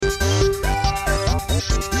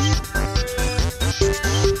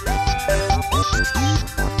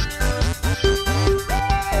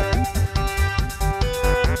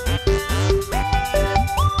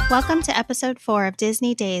Welcome to episode 4 of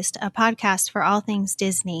Disney Dazed, a podcast for all things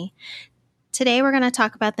Disney. Today we're going to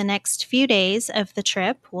talk about the next few days of the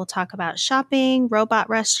trip. We'll talk about shopping, robot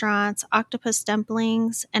restaurants, octopus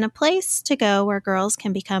dumplings, and a place to go where girls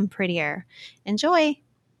can become prettier. Enjoy!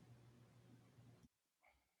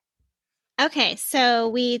 Okay, so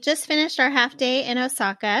we just finished our half day in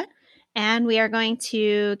Osaka, and we are going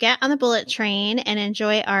to get on the bullet train and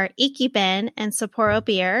enjoy our Ikiben and Sapporo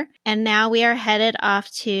beer. And now we are headed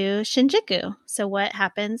off to Shinjuku. So what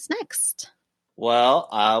happens next?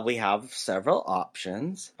 Well, we have several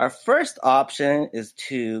options. Our first option is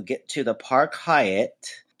to get to the Park Hyatt,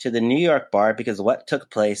 to the New York bar, because what took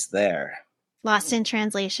place there? Lost in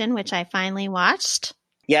Translation, which I finally watched.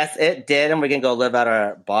 Yes, it did, and we're going to go live out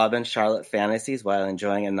our Bob and Charlotte fantasies while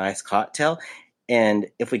enjoying a nice cocktail. And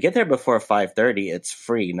if we get there before 5:30, it's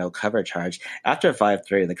free, no cover charge. After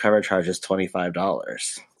 5:30, the cover charge is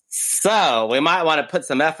 $25. So we might want to put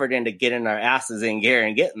some effort into getting our asses in gear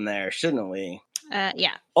and getting there, shouldn't we?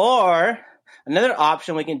 Yeah. Or another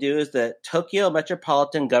option we can do is the Tokyo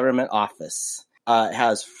Metropolitan Government Office. It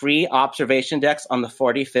has free observation decks on the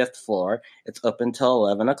 45th floor. It's open till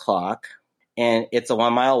 11 o'clock. And it's a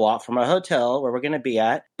 1 mile walk from our hotel where we're going to be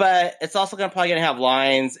at. But it's also probably going to have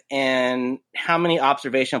lines, and how many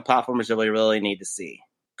observation platforms do we really need to see?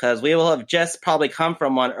 Because we will have just probably come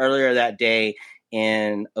from one earlier that day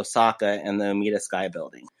in Osaka in the Umeda Sky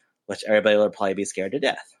Building, which everybody will probably be scared to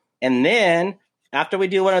death. And then after we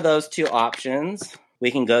do one of those two options,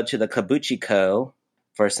 we can go to the Kabuchiko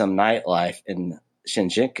for some nightlife in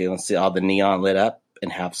Shinjuku and see all the neon lit up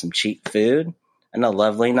and have some cheap food. And a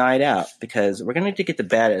lovely night out, because we're going to need to get to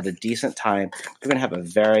bed at a decent time. We're going to have a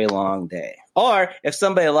very long day. Or if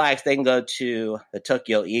somebody likes, they can go to the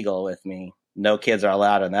Tokyo Eagle with me. No kids are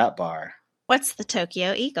allowed in that bar. What's the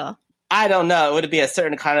Tokyo Eagle? I don't know. It would be a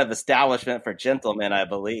certain kind of establishment for gentlemen, I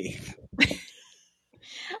believe.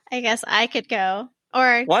 I guess I could go.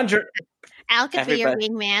 Or Al could be your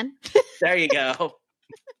wingman. There you go.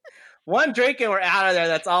 One drink and we're out of there.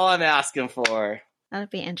 That's all I'm asking for. That would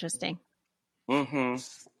be interesting. Mm-hmm.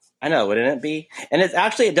 I know, wouldn't it be? And it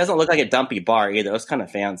doesn't look like a dumpy bar either. It was kind of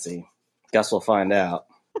fancy. Guess we'll find out.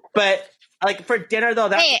 But like for dinner though,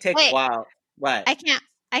 that could take a while. What?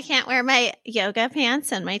 I can't wear my yoga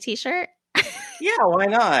pants and my t-shirt. Yeah, why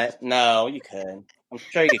not? No, you could. I'm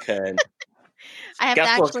sure you could. I have to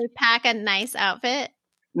actually pack a nice outfit.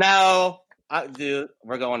 No. Dude,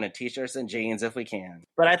 we're going to t-shirts and jeans if we can.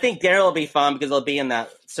 But I think dinner will be fun because it'll be in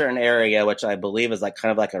that certain area, which I believe is like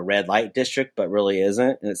kind of like a red light district, but really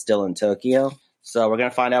isn't. And it's still in Tokyo. So we're going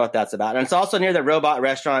to find out what that's about. And it's also near the robot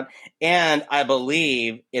restaurant. And I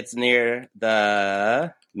believe it's near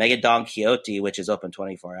the Mega Don Quixote, which is open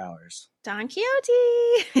 24 hours. Don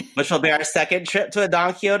Quixote! Which will be our second trip to a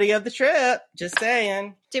Don Quixote of the trip. Just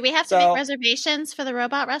saying. Do we have to make reservations for the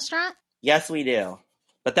robot restaurant? Yes, we do.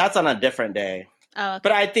 But that's on a different day. Oh, okay.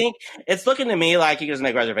 But I think it's looking to me like you can just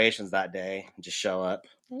make reservations that day and just show up.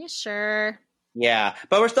 Are you sure? Yeah,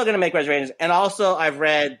 but we're still going to make reservations. And also, I've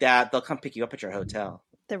read that they'll come pick you up at your hotel.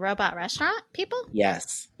 The robot restaurant people?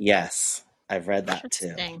 Yes. I've read that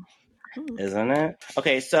too. Hmm. Isn't it?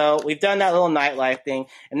 Okay, so we've done that little nightlife thing.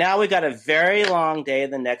 And now we've got a very long day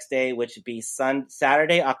the next day, which would be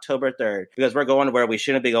Saturday, October 3rd. Because we're going where we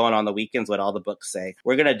shouldn't be going on the weekends, what all the books say.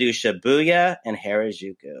 We're going to do Shibuya and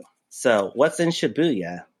Harajuku. So what's in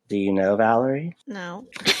Shibuya? Do you know, Valerie? No.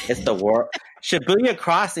 It's the world. Shibuya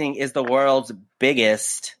Crossing is the world's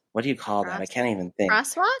biggest, what do you call that? I can't even think.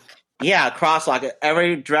 Crosswalk? Yeah, crosswalk.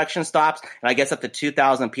 Every direction stops, and I guess up to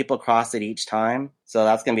 2,000 people cross it each time. So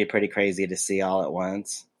that's going to be pretty crazy to see all at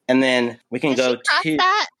once. And then we can go to...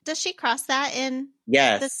 Does she cross that in...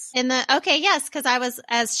 Yes. Okay, yes, because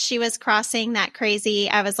as she was crossing that crazy,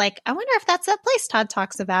 I was like, I wonder if that's that place Todd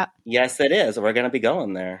talks about. Yes, it is. We're going to be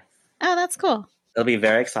going there. Oh, that's cool. It'll be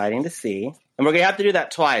very exciting to see. And we're going to have to do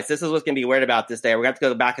that twice. This is what's going to be weird about this day. We're going to have to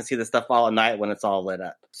go back and see the stuff all at night when it's all lit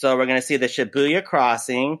up. So we're going to see the Shibuya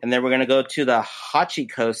Crossing, and then we're going to go to the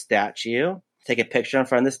Hachiko statue, take a picture in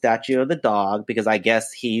front of the statue of the dog, because I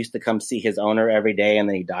guess he used to come see his owner every day and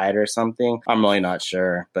then he died or something. I'm really not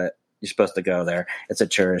sure, but you're supposed to go there. It's a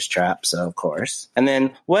tourist trap, so of course. And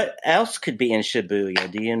then what else could be in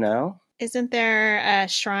Shibuya? Do you know? Isn't there a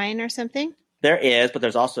shrine or something? There is, but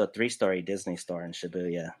there's also a 3-story Disney store in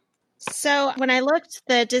Shibuya. So when I looked,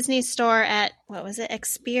 the Disney store at, what was it,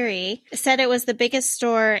 Xperi, said it was the biggest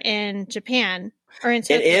store in Japan, or in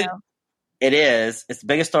Tokyo. It is. It's the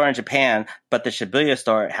biggest store in Japan, but the Shibuya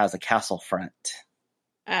store has a castle front.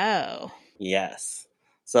 Oh. Yes.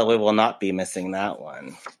 So we will not be missing that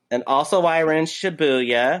one. And also while we're in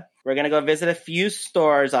Shibuya, We're going to go visit a few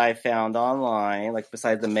stores I found online, like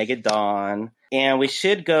besides the Megadon. And we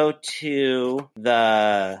should go to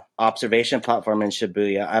the observation platform in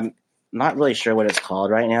Shibuya. I'm not really sure what it's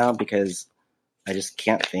called right now because I just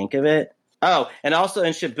can't think of it. Oh, and also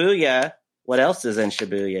in Shibuya, what else is in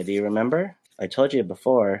Shibuya? Do you remember? I told you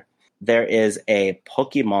before. There is a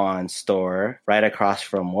Pokemon store right across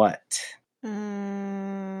from what? We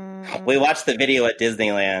watched the video at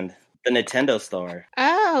Disneyland, the Nintendo store.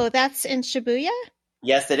 Oh, that's in Shibuya?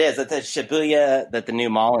 Yes, it is. It's at Shibuya, the new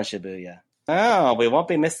mall in Shibuya. Oh, we won't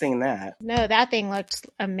be missing that. No, that thing looks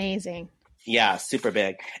amazing. Yeah, super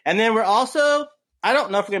big. And then we're also, I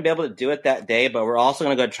don't know if we're going to be able to do it that day, but we're also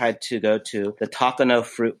going to try to go to the Takano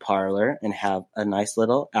Fruit Parlor and have a nice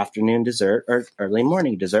little afternoon dessert or early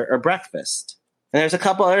morning dessert or breakfast. And there's a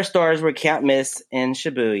couple other stores we can't miss in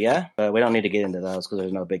Shibuya, but we don't need to get into those because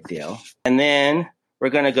there's no big deal. And then we're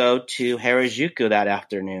going to go to Harajuku that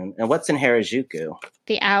afternoon. And what's in Harajuku?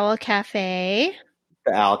 The Owl Cafe.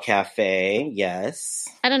 The Owl Cafe, yes.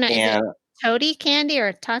 I don't know, and is it Toady candy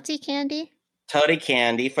or Tati candy? Toady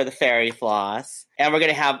candy for the fairy floss. And we're going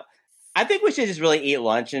to have, I think we should just really eat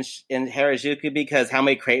lunch in Harajuku because how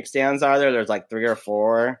many crepe stands are there? There's like 3 or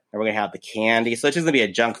 4. And we're going to have the candy. So it's just going to be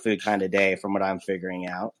a junk food kind of day from what I'm figuring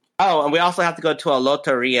out. Oh, and we also have to go to a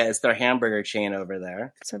Lotteria. It's their hamburger chain over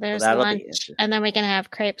there. So there's lunch. And then we can have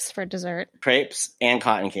crepes for dessert. Crepes and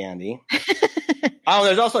cotton candy. Oh,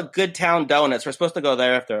 there's also Good Town Donuts. We're supposed to go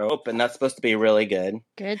there if they're open. That's supposed to be really good.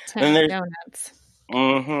 Good Town Donuts.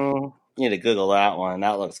 Mm-hmm. You need to Google that one.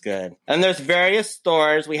 That looks good. And there's various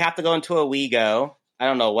stores. We have to go into a WeGo. I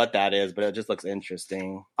don't know what that is, but it just looks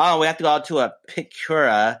interesting. Oh, we have to go out to a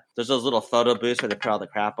Picura. There's those little photo booths where they put all the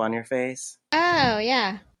crap on your face. Oh,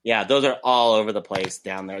 yeah. Yeah, those are all over the place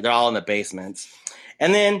down there. They're all in the basements.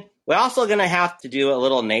 And then we're also going to have to do a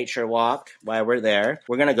little nature walk while we're there.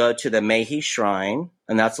 We're going to go to the Meiji Shrine,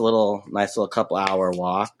 and that's a nice little couple-hour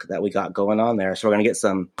walk that we got going on there. So we're going to get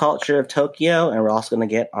some culture of Tokyo, and we're also going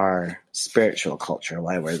to get our spiritual culture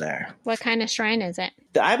while we're there. What kind of shrine is it?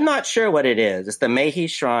 I'm not sure what it is. It's the Meiji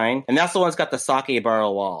Shrine, and that's the one that's got the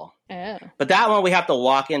Sakibara wall. Oh. But that one we have to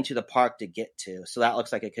walk into the park to get to. So that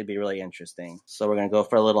looks like it could be really interesting. So we're going to go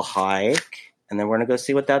for a little hike. And then we're going to go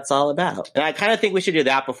see what that's all about. And I kind of think we should do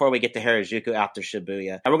that before we get to Harajuku after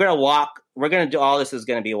Shibuya. And we're going to walk. We're going to do all this is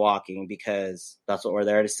going to be walking because that's what we're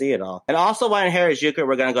there to see it all. And also while in Harajuku,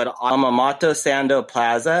 we're going to go to Yamamoto Sando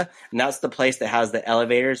Plaza. And that's the place that has the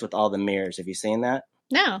elevators with all the mirrors. Have you seen that?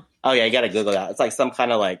 No. Oh, yeah, you got to Google that. It's like some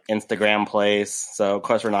kind of like Instagram place. So, of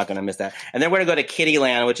course, we're not going to miss that. And then we're going to go to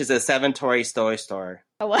Kittyland, which is a 7-story toy store.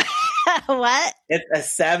 What? What? It's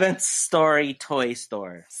a 7-story toy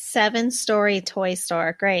store. 7-story toy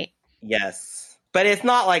store. Great. Yes. But it's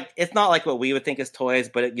not like what we would think is toys,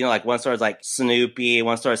 but like one store is like Snoopy,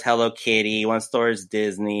 one store is Hello Kitty, one store is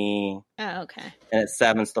Disney. Oh, okay. And it's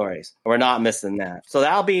 7 stories. We're not missing that. So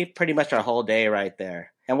that'll be pretty much our whole day right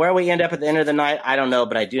there. And where we end up at the end of the night, I don't know,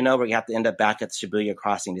 but I do know we're going to have to end up back at the Shibuya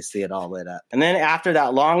Crossing to see it all lit up. And then after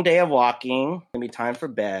that long day of walking, it's going to be time for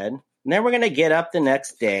bed. And then we're going to get up the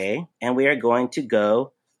next day, and we are going to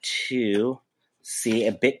go to see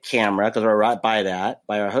a big camera, because we're right by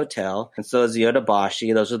our hotel. And so is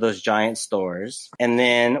Yodobashi. Those are those giant stores. And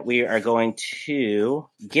then we are going to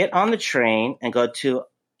get on the train and go to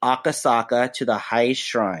Akasaka to the Hai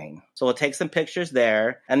Shrine. So we'll take some pictures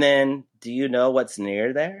there. And then, do you know what's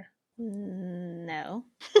near there? No.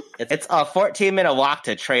 It's a 14-minute walk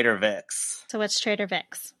to Trader Vic's. So what's Trader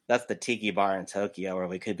Vic's? That's the tiki bar in Tokyo where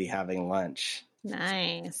we could be having lunch.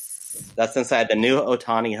 Nice. That's inside the new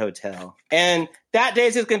Otani Hotel. And that day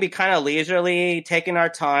is just going to be kind of leisurely, taking our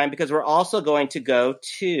time, because we're also going to go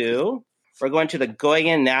to... We're going to the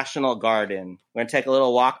Goyen National Garden. We're going to take a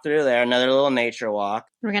little walk through there, another little nature walk.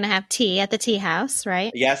 We're going to have tea at the tea house,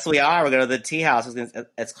 right? Yes, we are. We're going to the tea house.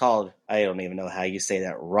 It's called, I don't even know how you say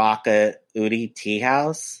that, Raka Uri Tea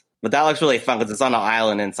House. But that looks really fun because it's on an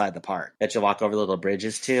island inside the park that you walk over the little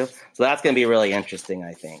bridges to. So that's going to be really interesting,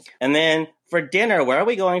 I think. And then for dinner, where are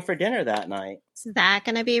we going for dinner that night? Is that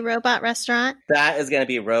going to be Robot Restaurant? That is going to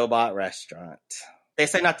be Robot Restaurant. They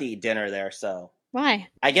say not to eat dinner there, so... Why?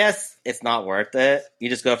 I guess it's not worth it. You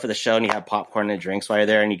just go for the show and you have popcorn and drinks while you're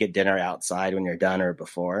there, and you get dinner outside when you're done or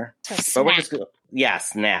before. So but we're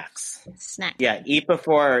just snacks. Snack. Yeah, eat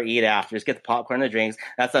before or eat after. Just get the popcorn and the drinks.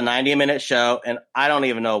 That's a 90-minute show, and I don't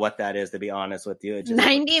even know what that is, to be honest with you.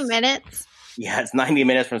 90 minutes? Yeah, it's 90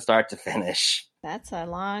 minutes from start to finish. That's a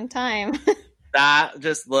long time. That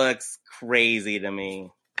just looks crazy to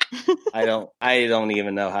me. I don't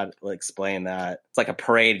even know how to explain that. It's like a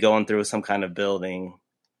parade going through some kind of building.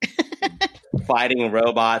 fighting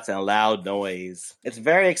robots and loud noise. It's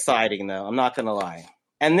very exciting, though. I'm not going to lie.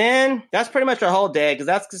 And then that's pretty much our whole day because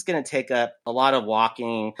that's just going to take up a lot of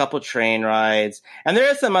walking, a couple train rides. And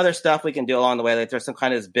there is some other stuff we can do along the way. Like there's some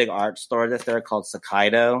kind of this big art store that's there called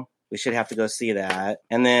Sakaido. We should have to go see that.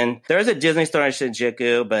 And then there's a Disney store in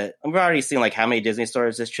Shinjuku, but we've already seen like how many Disney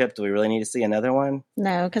stores this trip. Do we really need to see another one?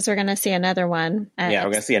 No, because we're going to see another one. Yeah,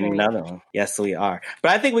 we're going to see another one. Yes, we are.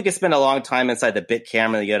 But I think we could spend a long time inside the Bit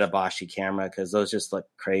camera, the Yodobashi camera, because those just look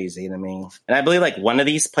crazy to me. And I believe like one of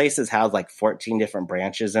these places has like 14 different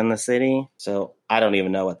branches in the city. So I don't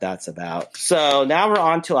even know what that's about. So now we're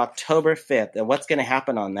on to October 5th. And what's going to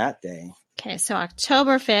happen on that day? Okay, so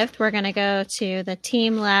October 5th, we're going to go to the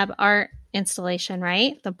Team Lab art installation,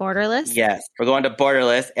 right? The Borderless? Yes, we're going to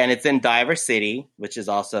Borderless, and it's in Diver City, which is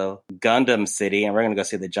also Gundam City, and we're going to go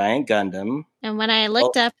see the giant Gundam. And when I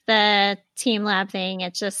looked up the Team Lab thing,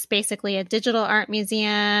 it's just basically a digital art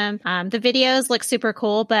museum. The videos look super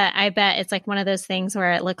cool, but I bet it's like one of those things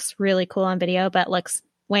where it looks really cool on video, but looks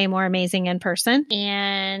way more amazing in person.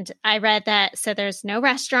 And I read that, so there's no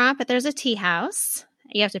restaurant, but there's a tea house.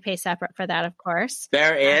 You have to pay separate for that, of course.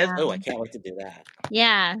 There is. I can't wait to do that.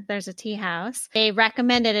 Yeah, there's a tea house. They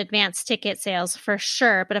recommended advanced ticket sales for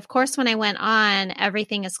sure. But of course, when I went on,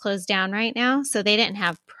 everything is closed down right now. So they didn't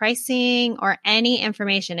have pricing or any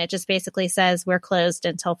information. It just basically says we're closed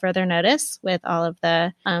until further notice with all of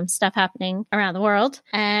the stuff happening around the world.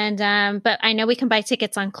 And but I know we can buy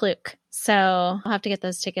tickets on Klook. So I'll have to get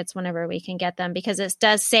those tickets whenever we can get them because it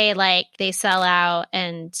does say like they sell out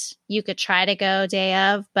and you could try to go day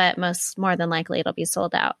of, but more than likely it'll be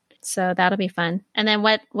sold out. So that'll be fun. And then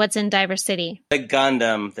what's in Diver City? The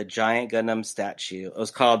Gundam, the giant Gundam statue. It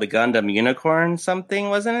was called the Gundam Unicorn something,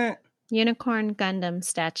 wasn't it? Unicorn Gundam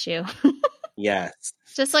statue. Yes.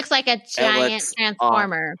 Just looks like a giant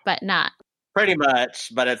transformer, but not. Pretty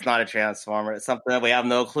much, but it's not a transformer. It's something that we have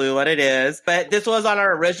no clue what it is. But this was on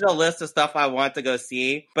our original list of stuff I want to go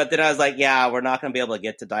see. But then I was like, yeah, we're not going to be able to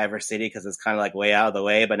get to Diver City because it's kind of like way out of the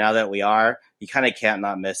way. But now that we are, you kind of can't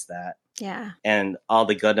not miss that. Yeah. And all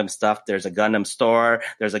the Gundam stuff. There's a Gundam store.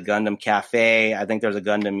 There's a Gundam cafe. I think there's a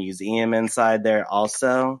Gundam museum inside there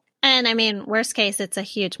also. And I mean, worst case, it's a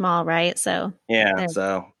huge mall, right? So yeah,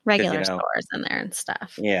 so regular stores in there and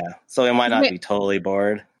stuff. Yeah, so we might not be totally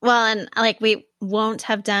bored. Well, and like we won't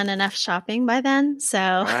have done enough shopping by then, so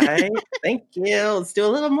right. Thank you. Let's do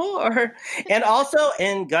a little more. And also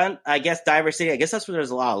in Diver City, I guess that's where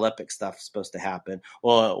there's a lot of Olympic stuff supposed to happen.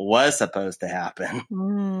 Well, it was supposed to happen.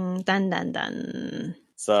 Dun dun dun.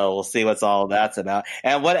 So we'll see what's all that's about.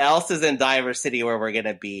 And what else is in Diver City where we're going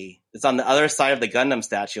to be? It's on the other side of the Gundam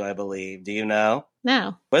statue, I believe. Do you know?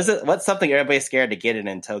 No. What's something everybody's scared to get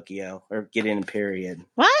in Tokyo or get in, period?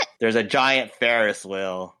 What? There's a giant Ferris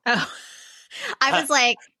wheel. Oh, I was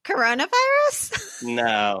like, coronavirus?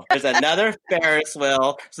 No. There's another Ferris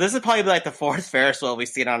wheel. So this is probably like the fourth Ferris wheel we've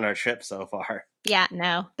seen on our trip so far. Yeah,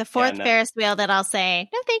 no. The fourth Ferris wheel that I'll say,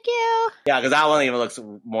 no, thank you. Yeah, because that one even looks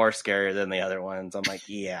more scarier than the other ones. I'm like,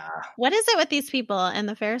 yeah. What is it with these people and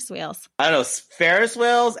the Ferris wheels? I don't know. Ferris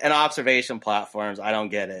wheels and observation platforms. I don't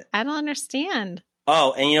get it. I don't understand.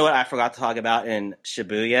 Oh, and you know what I forgot to talk about in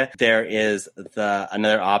Shibuya? There is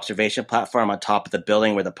another observation platform on top of the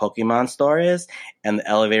building where the Pokemon store is, and the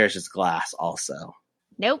elevator is just glass also.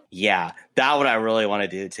 Nope. Yeah, that one I really want to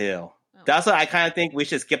do too. That's what I kind of think we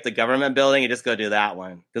should skip the government building and just go do that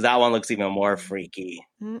one. Because that one looks even more freaky.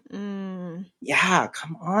 Yeah,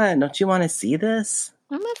 come on. Don't you want to see this?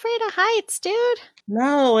 I'm afraid of heights, dude.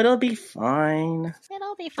 No, it'll be fine.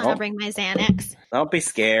 It'll be fine. I'll bring my Xanax. Don't be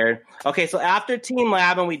scared. Okay, so after Team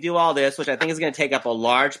Lab and we do all this, which I think is going to take up a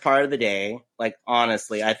large part of the day, like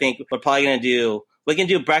honestly, I think we're probably going to we can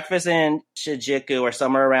do breakfast in Shinjuku or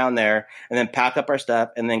somewhere around there, and then pack up our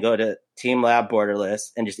stuff, and then go to Team Lab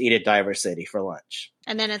Borderless and just eat at Diver City for lunch.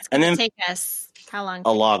 And then it's going to take us how long?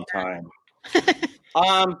 A long time.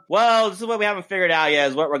 Well, this is what we haven't figured out yet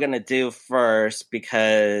is what we're going to do first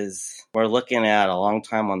because we're looking at a long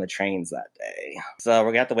time on the trains that day. So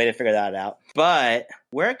we're going to have to wait to figure that out. But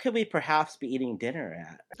where could we perhaps be eating dinner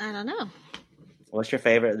at? I don't know. What's your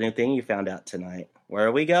favorite new thing you found out tonight? Where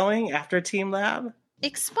are we going after Team Lab?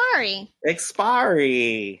 Expiry.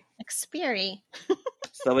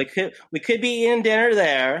 So we could be eating dinner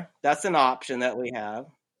there. That's an option that we have.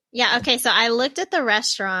 Yeah, okay, so I looked at the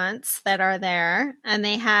restaurants that are there, and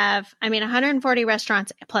they have, 140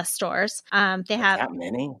 restaurants plus stores. They have that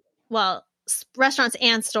many? Well, restaurants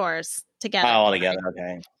and stores together. Oh, all together,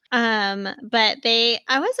 okay. But I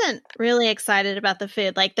wasn't really excited about the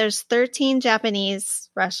food. Like, there's 13 Japanese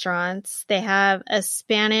restaurants. They have a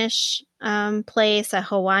Spanish place, a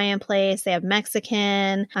Hawaiian place. They have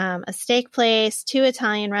Mexican, a steak place, 2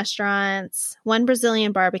 Italian restaurants, 1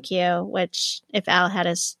 Brazilian barbecue, which if Al had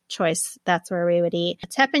his choice, that's where we would eat. A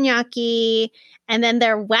teppanyaki. And then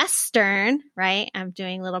their Western, right? I'm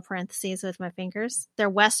doing little parentheses with my fingers. Their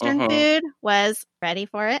Western food was, ready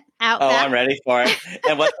for it, Outback. Oh, I'm ready for it.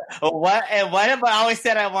 And what have I always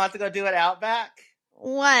said I want to go do at Outback?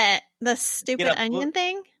 What? The stupid onion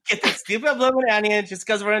thing? Get the stupid blooming onion just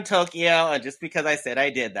because we're in Tokyo and just because I said I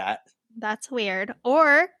did that. That's weird.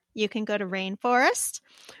 Or you can go to Rainforest,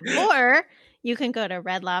 or you can go to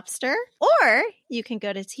Red Lobster, or you can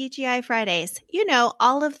go to TGI Fridays. You know,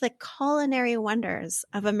 all of the culinary wonders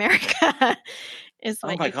of America is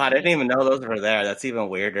what Oh my God, I didn't even know those were there. That's even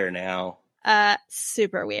weirder now.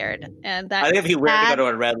 Super weird. And that I think it'd be weird to go to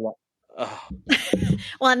a Red Lobster. Oh.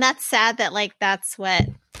 Well, and that's sad that like that's what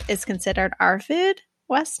is considered our food,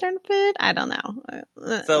 Western food. I don't know.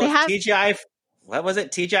 So TGI, what was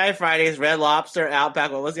it? TGI Fridays, Red Lobster,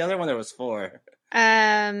 Outback. What was the other one there was 4?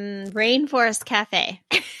 Rainforest Cafe.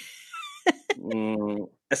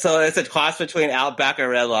 So it's a cross between Outback or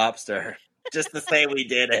Red Lobster, just to say we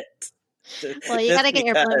did it. Well, you got to get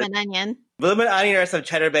your bloomin' onion. Bloomin' onion or some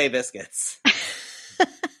Cheddar Bay biscuits.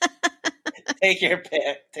 Take your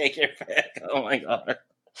pick. Oh my God.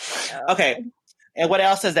 Okay. And what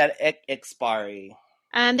else is that Ikespari?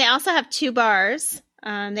 They also have 2 bars.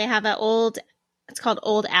 They have it's called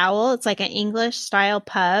Old Owl. It's like an English style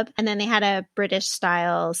pub. And then they had a British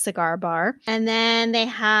style cigar bar. And then they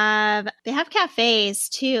have cafes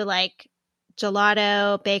too, like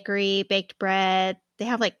gelato, bakery, baked bread. They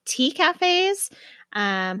have like tea cafes,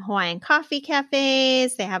 Hawaiian coffee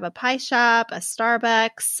cafes. They have a pie shop, a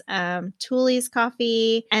Starbucks, Tooley's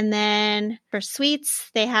coffee. And then for sweets,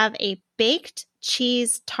 they have a baked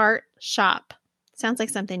cheese tart shop. Sounds like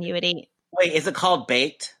something you would eat. Wait, is it called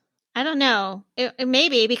baked? I don't know. It may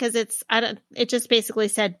be because it just basically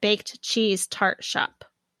said baked cheese tart shop.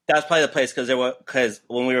 That's probably the place because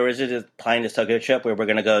when we were originally planning this Tokyo trip, we were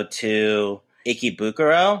going to go to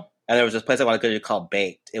Ikebukuro, and there was this place I wanted to go to called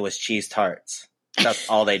Baked. It was cheese tarts. That's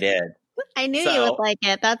all they did. I knew you would like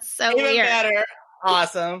it. That's so even weird. Better.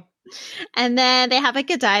 Awesome. And then they have a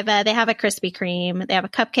Godiva. They have a Krispy Kreme. They have a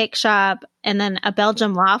cupcake shop, and then a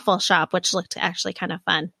Belgian waffle shop, which looked actually kind of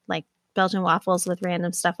fun, like Belgian waffles with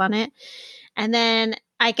random stuff on it. And then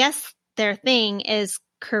I guess their thing is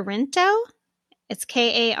Karinto. It's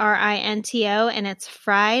Karinto, and it's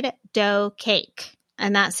fried dough cake.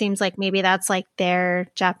 And that seems like maybe that's like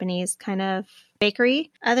their Japanese kind of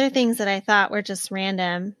bakery. Other things that I thought were just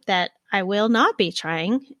random that I will not be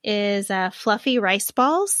trying is fluffy rice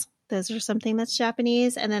balls. Those are something that's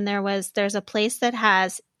Japanese. And then there's a place that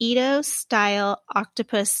has Edo style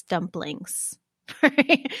octopus dumplings.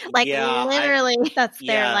 Like literally that's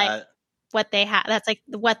their like what they have. That's like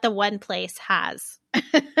what the one place has.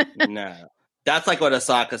 No. That's like what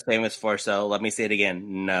Osaka's famous for, so let me say it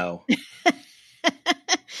again. No.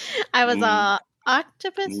 I was all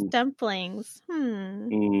octopus dumplings.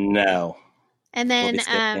 No. And then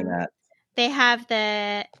they have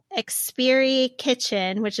the Ikespari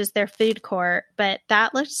Kitchen, which is their food court, but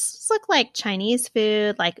that look like Chinese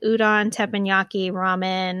food, like udon, teppanyaki,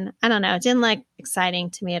 ramen. I don't know. It didn't look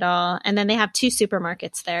exciting to me at all. And then they have 2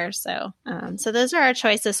 supermarkets there. So those are our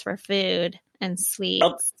choices for food and sweets.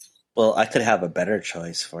 Oh, well, I could have a better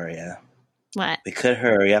choice for you. What? We could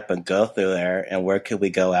hurry up and go through there. And where could we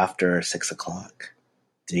go after 6 o'clock?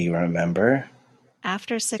 Do you remember?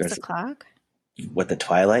 After 6 o'clock? With the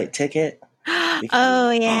Twilight ticket?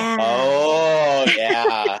 Oh, yeah. Oh,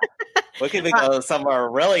 yeah. We could go somewhere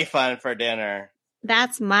really fun for dinner.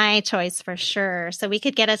 That's my choice for sure. So we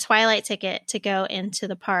could get a Twilight ticket to go into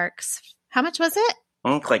the parks. How much was it?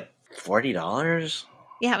 Like $40?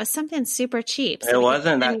 Yeah, it was something super cheap. So it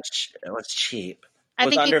wasn't that it was cheap. I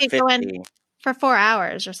think you could 50. Go in for 4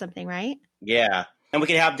 hours or something, right? Yeah. And we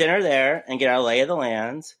could have dinner there and get our lay of the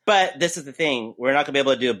lands. But this is the thing. We're not going to be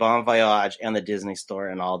able to do a Bon Voyage and the Disney store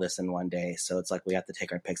and all this in one day. So it's like we have to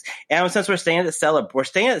take our picks. And since we're staying at the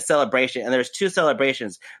Celebration, and there's 2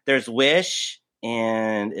 celebrations. There's Wish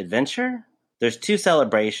and Adventure. There's 2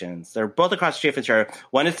 celebrations. They're both across the street from each other.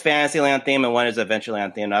 One is Fantasyland themed and one is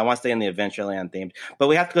Adventureland themed. I want to stay in the Adventureland themed. But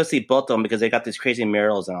we have to go see both of them because they got these crazy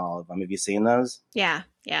murals in all of them. Have you seen those? Yeah.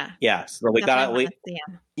 Yeah. So we got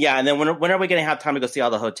Yeah, and then when are we going to have time to go see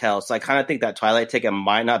all the hotels? So I kind of think that Twilight ticket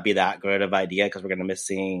might not be that great of an idea because we're going to miss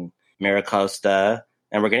seeing Miracosta,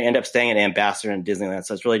 and we're going to end up staying at Ambassador in Disneyland.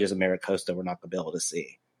 So it's really just a Miracosta we're not going to be able to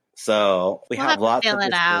see. So we'll have lots of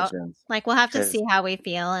decisions. Like we'll have to see how we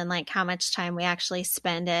feel and like how much time we actually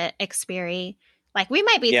spend at Ikespari. Like we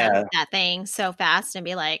might be done with that thing so fast and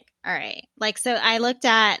be like, All right. Like, so I looked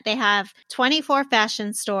at, they have 24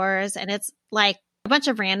 fashion stores and it's like a bunch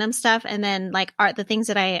of random stuff. And then like the things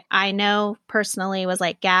that I know personally was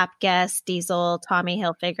like Gap, Guess, Diesel, Tommy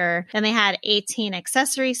Hilfiger. Then they had 18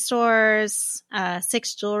 accessory stores,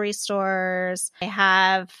 6 jewelry stores. They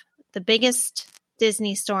have the biggest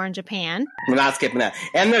Disney store in Japan. We're not skipping that.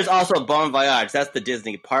 And there's also Bon Voyage. That's the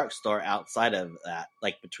Disney park store outside of that,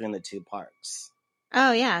 like between the two parks.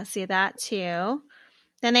 Oh, yeah. See that too.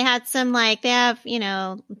 Then they had some like, they have, you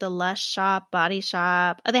know, the Lush shop, Body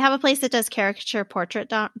Shop. Oh, they have a place that does caricature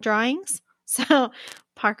portrait drawings. So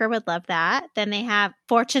Parker would love that. Then they have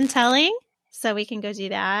fortune telling. So we can go do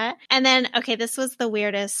that. And then, okay, this was the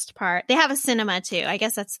weirdest part. They have a cinema too. I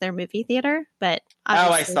guess that's their movie theater, but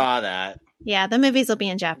I saw that. Yeah, the movies will be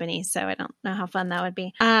in Japanese, so I don't know how fun that would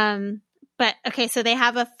be. But okay, so they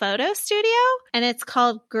have a photo studio and it's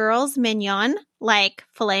called Girls Mignon, like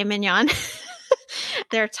filet mignon.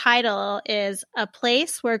 Their title is A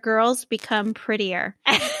Place Where Girls Become Prettier.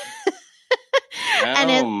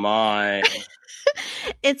 Oh my.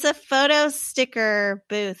 It's a photo sticker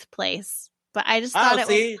booth place. But I just thought it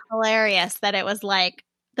was hilarious that it was like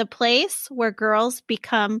the place where girls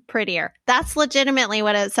become prettier. That's legitimately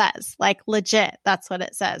what it says. Like legit, that's what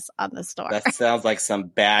it says on the store. That sounds like some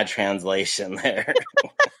bad translation there.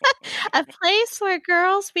 A place where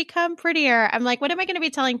girls become prettier. I'm like, what am I going to be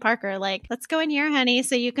telling Parker? Like, let's go in here, honey,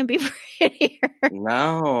 so you can be prettier.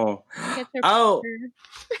 No.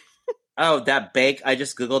 That bake. I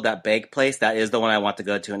just Googled that bake place. That is the one I want to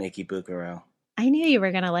go to in Ikebukuro. I knew you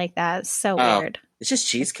were going to like that. It's so weird. It's just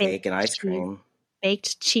cheesecake and ice cream.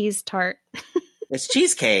 Baked cheese tart. It's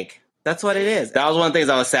cheesecake. That's what it is. That was one of the things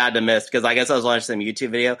I was sad to miss because I guess I was watching some YouTube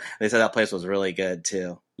video. And they said that place was really good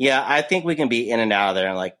too. Yeah, I think we can be in and out of there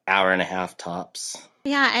in like hour and a half tops.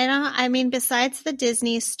 Yeah, I mean, besides the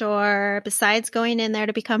Disney store, besides going in there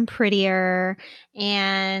to become prettier,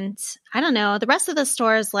 and I don't know, the rest of the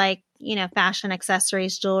stores like, you know, fashion,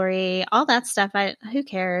 accessories, jewelry, all that stuff, who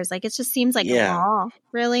cares? Like, it just seems like a mall,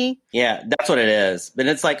 really. Yeah, that's what it is. But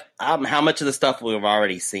it's like, how much of the stuff we've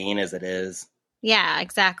already seen as it is. Yeah,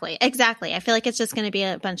 exactly. I feel like it's just going to be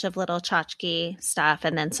a bunch of little tchotchke stuff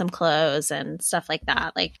and then some clothes and stuff like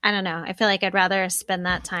that. Like, I don't know. I feel like I'd rather spend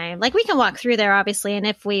that time. Like, we can walk through there, obviously. And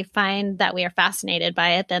if we find that we are fascinated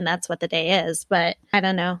by it, then that's what the day is. But I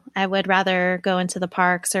don't know. I would rather go into the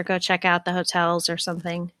parks or go check out the hotels or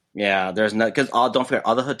something. Yeah, there's no, because don't forget,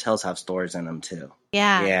 all the hotels have stores in them too.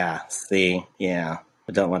 Yeah. Yeah. See, yeah.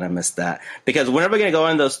 I don't want to miss that. Because when are we going to go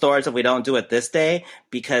in those stores if we don't do it this day?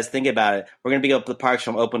 Because think about it. We're going to be up the parks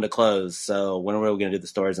from open to close. So when are we going to do the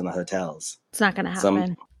stores in the hotels? It's not going to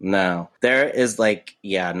happen. No. There is like,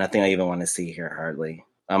 nothing I even want to see here hardly.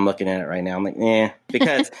 I'm looking at it right now. I'm like,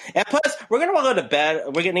 Because, and plus, we're going to go to bed.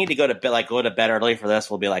 We're going to need to go to bed early for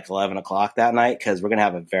this. Will be like 11 o'clock that night because we're going to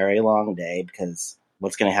have a very long day because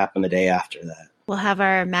what's going to happen the day after that? We'll have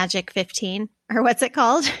our Magic 15, or what's it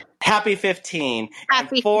called? Happy 15.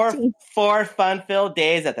 Happy 15. Four fun-filled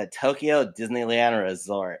days at the Tokyo Disneyland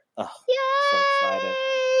Resort. Oh,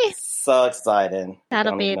 yay! So excited.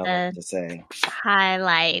 That'll be the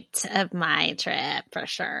highlight of my trip for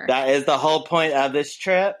sure. That is the whole point of this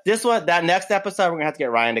trip. That next episode, we're going to have to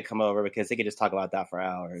get Ryan to come over because he could just talk about that for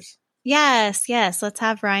hours. Yes. Let's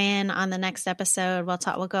have Ryan on the next episode. We'll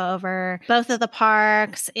go over both of the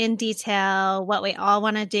parks in detail, what we all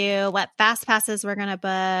want to do, what fast passes we're going to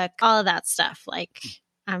book, all of that stuff. Like,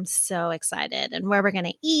 I'm so excited. And where we're going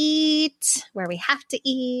to eat, where we have to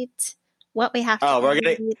eat, what we have to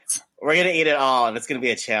eat. We're going to eat it all, and it's going to be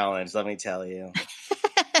a challenge, let me tell you.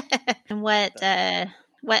 And what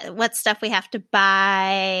stuff we have to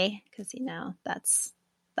buy, because,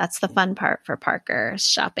 that's the fun part for Parker,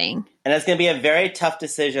 shopping. And it's going to be a very tough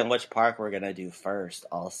decision which park we're going to do first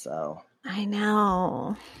also. I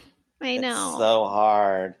know. It's so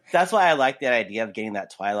hard. That's why I like the idea of getting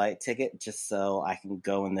that Twilight ticket, just so I can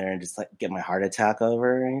go in there and just like get my heart attack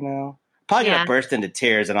over, Probably going to burst into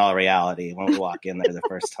tears in all reality when we walk in there the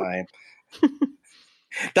first time.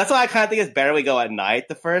 That's why I kind of think it's better we go at night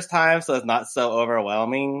the first time so it's not so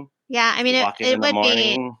overwhelming. Yeah, I mean, it would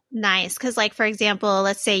be nice because, like, for example,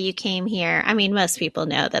 let's say you came here. I mean, most people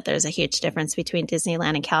know that there's a huge difference between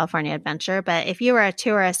Disneyland and California Adventure. But if you were a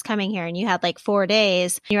tourist coming here and you had like 4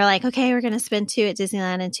 days, you were like, okay, we're going to spend 2 at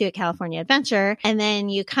Disneyland and 2 at California Adventure. And then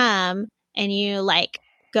you come and you like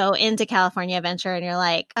go into California Adventure and you're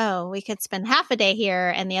like, oh, we could spend half a day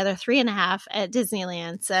here and the other 3.5 at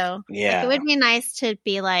Disneyland. So it would be nice to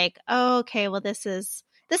be like, oh, okay, well, this is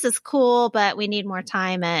cool, but we need more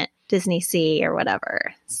time at Disney Sea or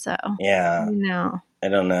whatever. So yeah, no, I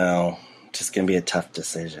don't know. just going to be a tough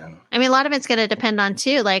decision. I mean, a lot of it's going to depend on,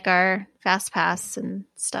 too, like our Fast Pass and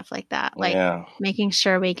stuff like that. Like making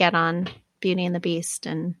sure we get on Beauty and the Beast.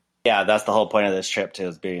 And yeah, that's the whole point of this trip, too,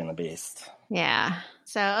 is Beauty and the Beast. Yeah.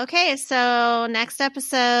 So, okay. So next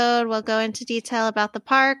episode, we'll go into detail about the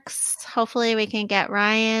parks. Hopefully we can get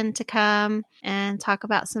Ryan to come and talk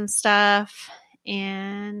about some stuff.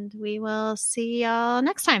 And we will see y'all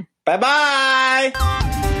next time. Bye-bye.